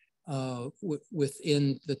or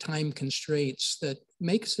within the time constraints that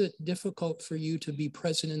makes it difficult for you to be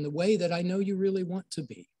present in the way that I know you really want to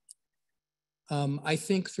be. I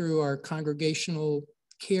think through our congregational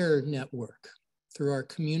care network, through our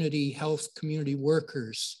community health, community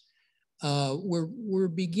workers, we're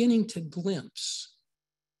beginning to glimpse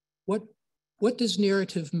what does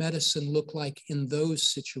narrative medicine look like in those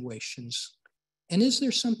situations? And is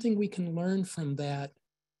there something we can learn from that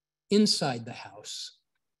inside the house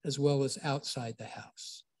as well as outside the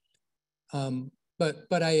house?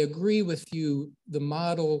 But I agree with you, the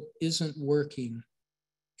model isn't working.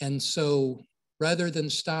 And so rather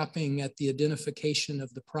than stopping at the identification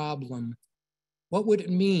of the problem, what would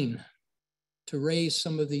it mean to raise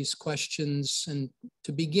some of these questions and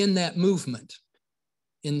to begin that movement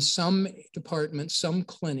in some department, some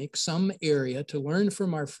clinic, some area, to learn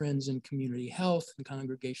from our friends in community health and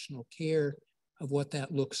congregational care of what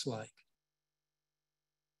that looks like?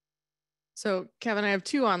 So Kevin, I have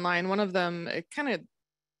two online. One of them, it kind of,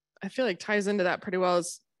 I feel like ties into that pretty well,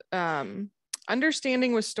 is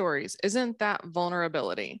understanding with stories. Isn't that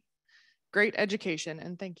vulnerability? Great education,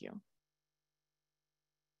 and thank you.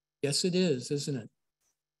 Yes, it is, isn't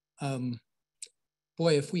it?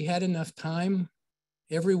 Boy, if we had enough time,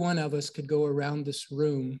 every one of us could go around this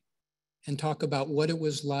room and talk about what it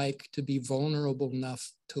was like to be vulnerable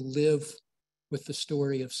enough to live with the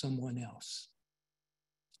story of someone else.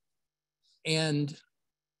 And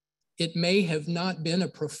it may have not been a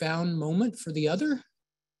profound moment for the other.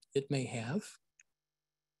 It may have.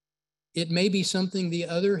 It may be something the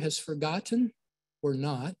other has forgotten or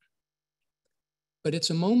not, but it's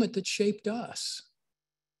a moment that shaped us.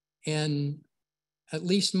 And at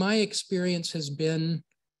least my experience has been,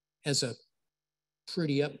 as a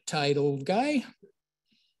pretty uptight old guy,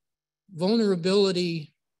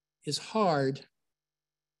 vulnerability is hard,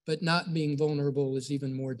 but not being vulnerable is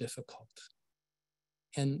even more difficult.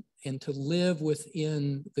 And to live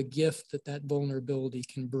within the gift that vulnerability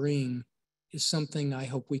can bring is something I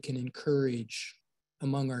hope we can encourage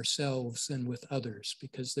among ourselves and with others,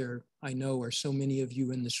 because there, I know, are so many of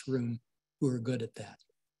you in this room who are good at that.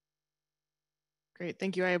 Great,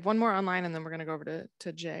 thank you. I have one more online and then we're gonna go over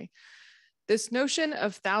to Jay. This notion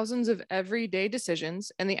of thousands of everyday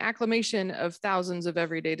decisions and the acclamation of thousands of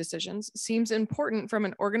everyday decisions seems important from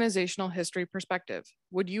an organizational history perspective.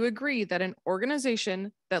 Would you agree that an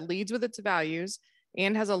organization that leads with its values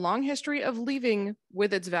and has a long history of leading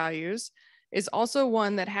with its values is also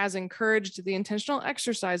one that has encouraged the intentional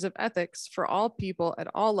exercise of ethics for all people at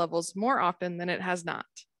all levels more often than it has not?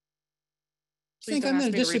 I think I'm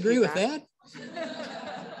going to disagree with that.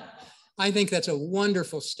 I think that's a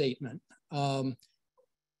wonderful statement.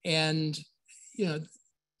 And, you know,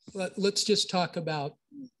 let's just talk about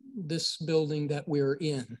this building that we're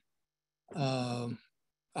in, a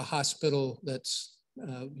hospital that's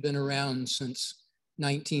been around since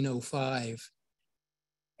 1905.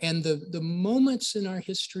 And the moments in our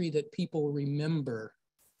history that people remember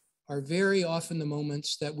are very often the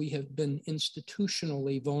moments that we have been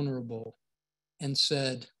institutionally vulnerable and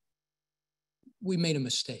said, we made a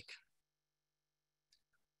mistake.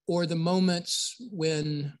 Or the moments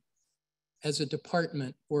when, as a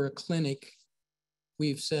department or a clinic,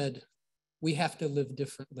 we've said, we have to live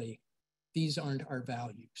differently. These aren't our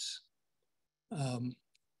values. And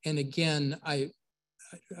again, I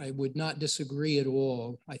would not disagree at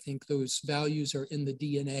all. I think those values are in the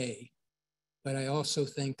DNA, but I also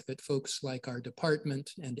think that folks like our department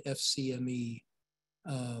and FCME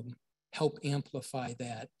help amplify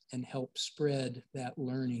that and help spread that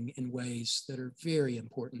learning in ways that are very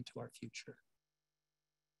important to our future.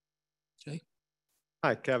 Jay?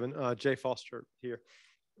 Hi, Kevin. Jay Foster here.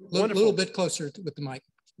 A little bit closer with the mic.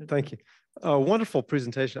 Thank you. A wonderful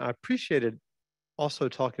presentation. I appreciated also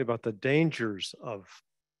talking about the dangers of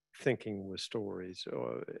thinking with stories,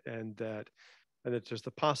 and that there's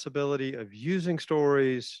the possibility of using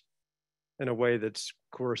stories in a way that's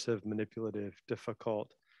coercive, manipulative,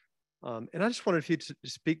 difficult. And I just wondered if you'd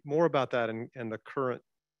speak more about that in the current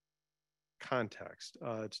context.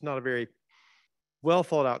 It's not a very well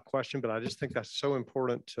thought out question, but I just think that's so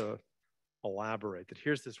important to elaborate, that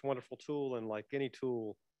here's this wonderful tool, and like any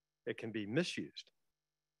tool, it can be misused.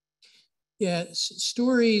 Yeah,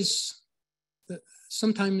 stories,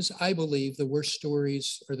 sometimes I believe the worst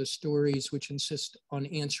stories are the stories which insist on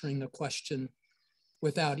answering a question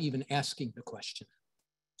without even asking the question.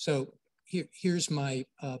 So here's my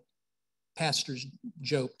pastor's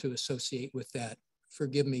joke to associate with that.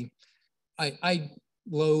 Forgive me. I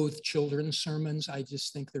loathe children's sermons. I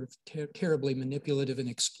just think they're terribly manipulative and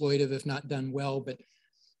exploitive if not done well. But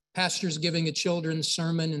pastor's giving a children's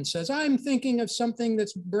sermon and says, I'm thinking of something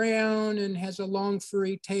that's brown and has a long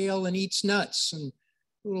furry tail and eats nuts. And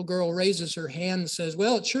the little girl raises her hand and says,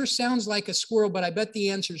 well, it sure sounds like a squirrel, but I bet the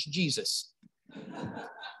answer's Jesus.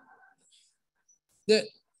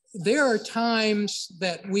 There are times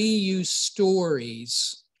that we use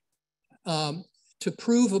stories to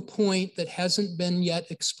prove a point that hasn't been yet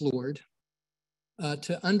explored,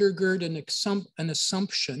 to undergird an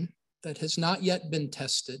assumption that has not yet been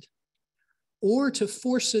tested, or to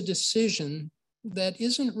force a decision that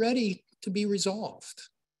isn't ready to be resolved.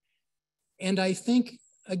 And I think,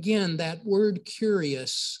 again, that word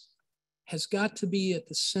curious has got to be at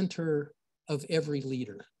the center of every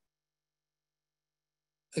leader.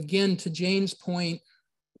 Again, to Jane's point,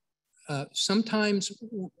 sometimes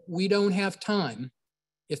we don't have time.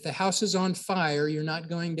 If the house is on fire, you're not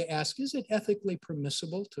going to ask, is it ethically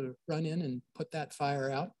permissible to run in and put that fire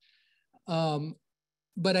out?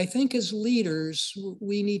 But I think as leaders,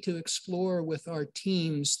 we need to explore with our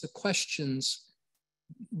teams the questions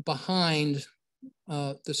behind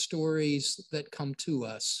the stories that come to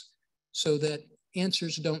us so that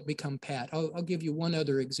answers don't become pat. I'll give you one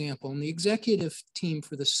other example. In the executive team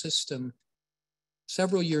for the system,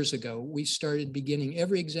 several years ago, we started beginning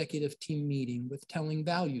every executive team meeting with telling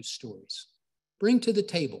value stories. Bring to the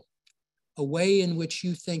table a way in which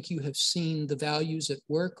you think you have seen the values at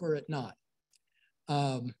work or at not.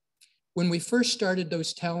 When we first started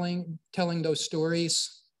telling those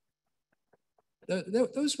stories,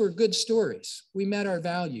 those were good stories. We met our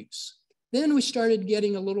values. Then we started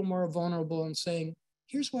getting a little more vulnerable and saying,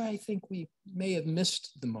 here's where I think we may have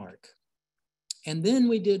missed the mark. And then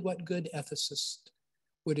we did what good ethicists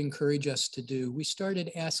would encourage us to do. We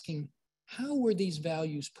started asking, how were these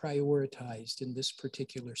values prioritized in this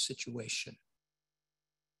particular situation?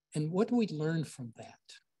 And what do we learn from that?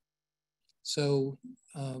 So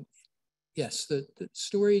yes, the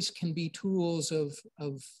stories can be tools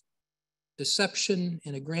of deception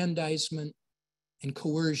and aggrandizement and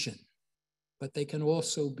coercion, but they can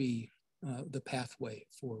also be the pathway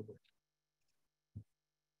forward.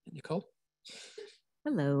 Nicole?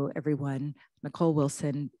 Hello, everyone. Nicole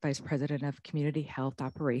Wilson, Vice President of Community Health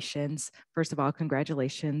Operations. First of all,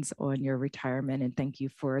 congratulations on your retirement and thank you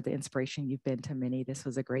for the inspiration you've been to many. This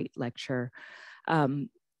was a great lecture.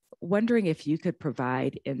 Wondering if you could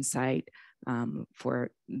provide insight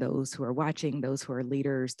for those who are watching, those who are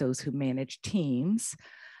leaders, those who manage teams,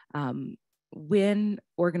 when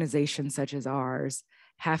organizations such as ours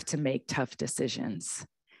have to make tough decisions.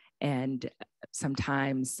 And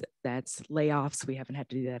sometimes that's layoffs. We haven't had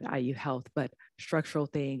to do that at IU Health, but structural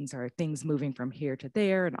things or things moving from here to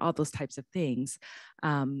there and all those types of things.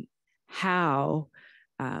 How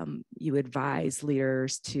you advise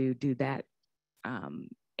leaders to do that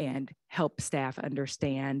and help staff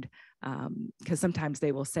understand, because sometimes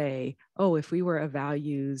they will say, oh, if we were a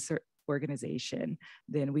values organization,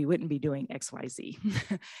 then we wouldn't be doing X, Y, Z.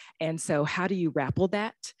 And so how do you grapple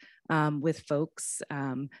that with folks?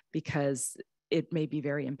 Because it may be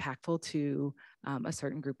very impactful to a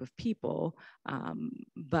certain group of people,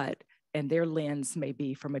 and their lens may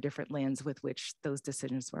be from a different lens with which those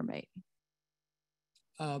decisions were made.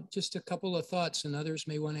 Just a couple of thoughts, and others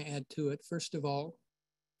may want to add to it. First of all,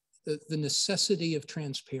 the necessity of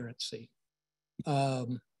transparency.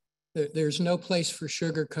 There's no place for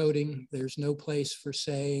sugarcoating. There's no place for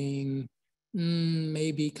saying,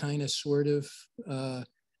 maybe, kind of, sort of.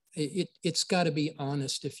 It's got to be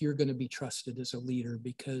honest if you're going to be trusted as a leader,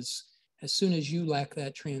 because as soon as you lack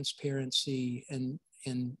that transparency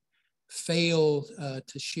and fail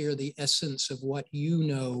to share the essence of what you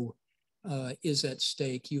know is at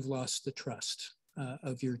stake, you've lost the trust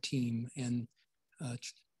of your team. And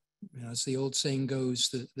as the old saying goes,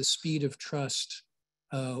 the speed of trust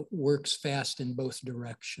works fast in both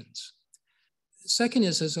directions. Second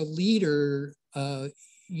is, as a leader,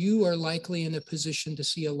 you are likely in a position to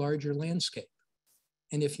see a larger landscape.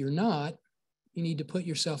 And if you're not, you need to put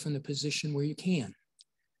yourself in a position where you can.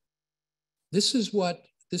 This is what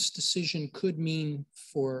this decision could mean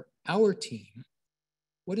for our team.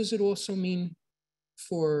 What does it also mean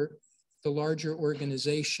for the larger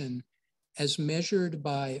organization as measured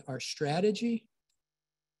by our strategy,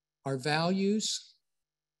 our values,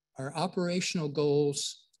 our operational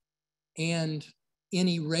goals, and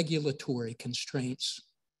any regulatory constraints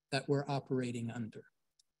that we're operating under?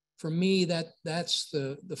 For me, that's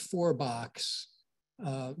the 4-box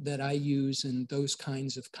that I use in those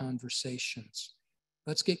kinds of conversations.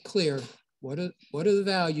 Let's get clear. What are the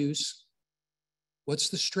values? What's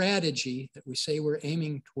the strategy that we say we're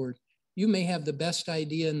aiming toward? You may have the best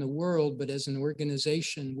idea in the world, but as an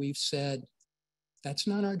organization, we've said, that's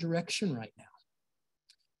not our direction right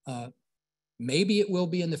now. Maybe it will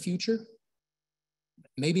be in the future,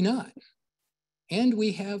 maybe not. And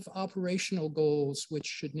we have operational goals which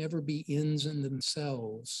should never be ends in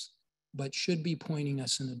themselves, but should be pointing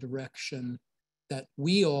us in a direction that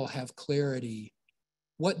we all have clarity.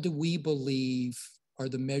 What do we believe are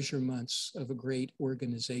the measurements of a great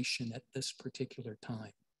organization at this particular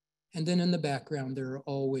time? And then in the background, there are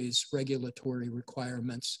always regulatory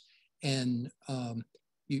requirements. And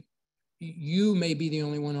you may be the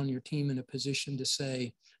only one on your team in a position to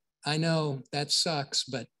say, I know that sucks,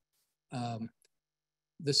 but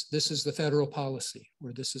this is the federal policy,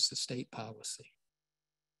 or this is the state policy.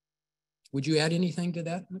 Would you add anything to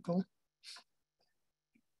that, Nicole?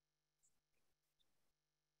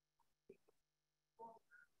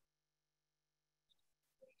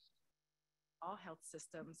 All health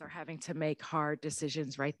systems are having to make hard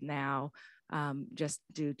decisions right now, just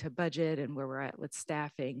due to budget and where we're at with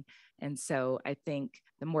staffing. And so I think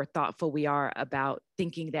the more thoughtful we are about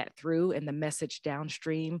thinking that through and the message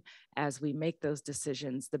downstream as we make those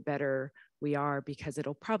decisions, the better we are, because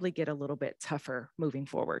it'll probably get a little bit tougher moving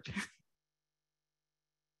forward.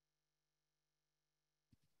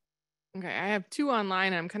 Okay, I have 2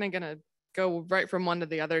 online. I'm kind of going to go right from one to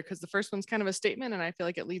the other because the first one's kind of a statement and I feel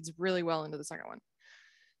like it leads really well into the second one.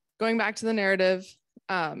 Going back to the narrative,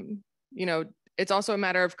 it's also a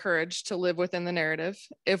matter of courage to live within the narrative.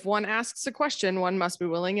 If one asks a question, one must be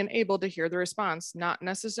willing and able to hear the response, not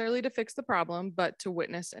necessarily to fix the problem, but to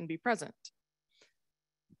witness and be present.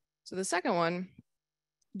 So the second one,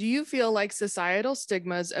 do you feel like societal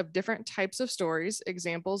stigmas of different types of stories,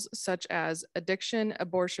 examples such as addiction,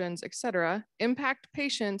 abortions, etc., impact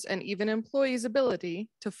patients and even employees' ability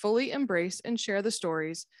to fully embrace and share the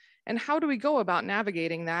stories? And how do we go about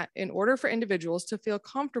navigating that in order for individuals to feel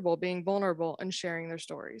comfortable being vulnerable and sharing their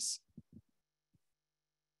stories?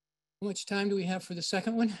 How much time do we have for the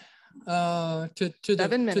second one?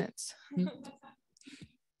 7 minutes.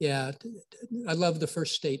 Yeah, I love the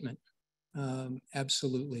first statement.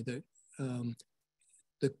 Absolutely.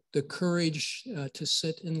 The courage to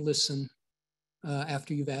sit and listen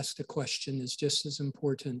after you've asked a question is just as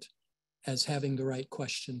important as having the right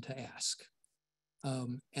question to ask.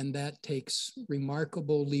 And that takes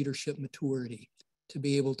remarkable leadership maturity to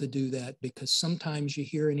be able to do that, because sometimes you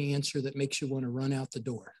hear an answer that makes you want to run out the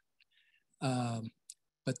door.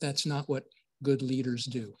 But that's not what good leaders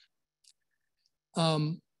do.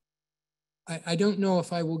 I don't know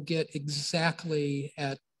if I will get exactly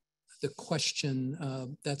at the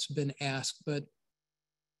question that's been asked, but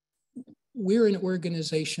we're an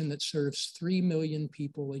organization that serves 3 million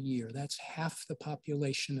people a year. That's half the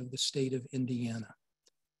population of the state of Indiana.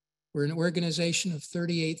 We're an organization of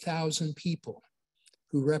 38,000 people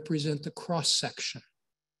who represent the cross-section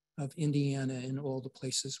of Indiana in all the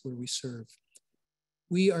places where we serve.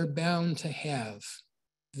 We are bound to have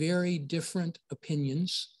very different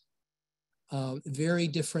opinions, very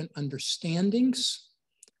different understandings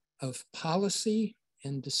of policy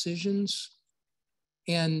and decisions.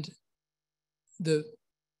 And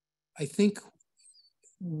I think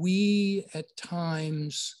we at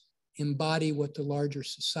times embody what the larger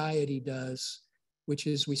society does, which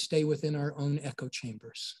is we stay within our own echo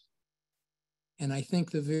chambers. And I think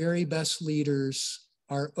the very best leaders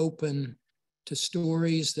are open to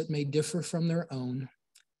stories that may differ from their own,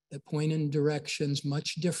 that point in directions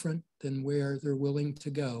much different than where they're willing to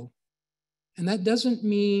go. And that doesn't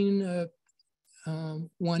mean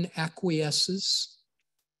one acquiesces,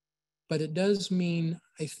 but it does mean,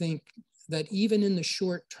 I think, that even in the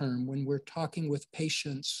short term, when we're talking with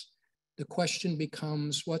patients, the question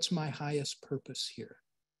becomes, what's my highest purpose here?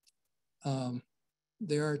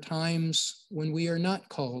 There are times when we are not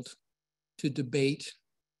called to debate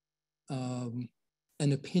an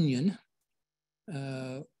opinion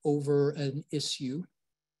over an issue,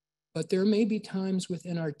 but there may be times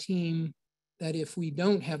within our team that if we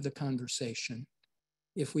don't have the conversation,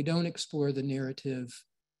 if we don't explore the narrative,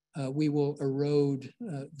 we will erode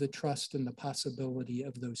the trust and the possibility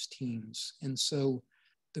of those teams. And so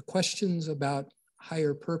the questions about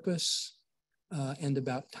higher purpose and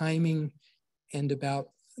about timing and about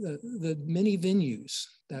the many venues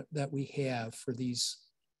that we have for these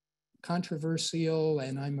controversial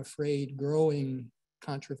and I'm afraid growing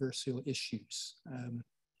controversial issues.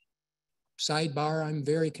 Sidebar, I'm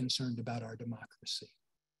very concerned about our democracy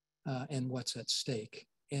and what's at stake.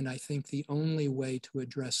 And I think the only way to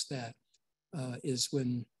address that is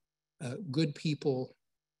when good people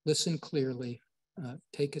listen clearly,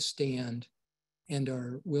 take a stand, and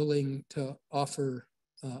are willing to offer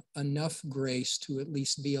enough grace to at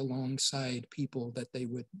least be alongside people that they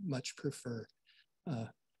would much prefer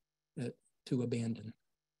to abandon.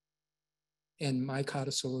 And my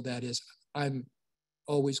codicil of that is I'm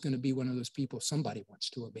always going to be one of those people somebody wants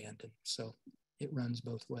to abandon. So it runs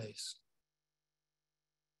both ways.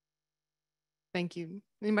 Thank you.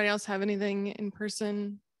 Anybody else have anything in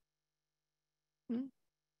person?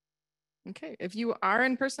 Okay, if you are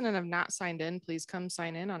in person and have not signed in, please come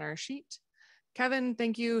sign in on our sheet. Kevin,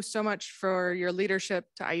 thank you so much for your leadership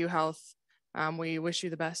to IU Health. We wish you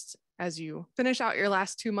the best as you finish out your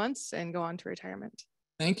last 2 months and go on to retirement.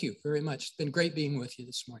 Thank you very much. It's been great being with you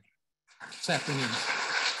this afternoon.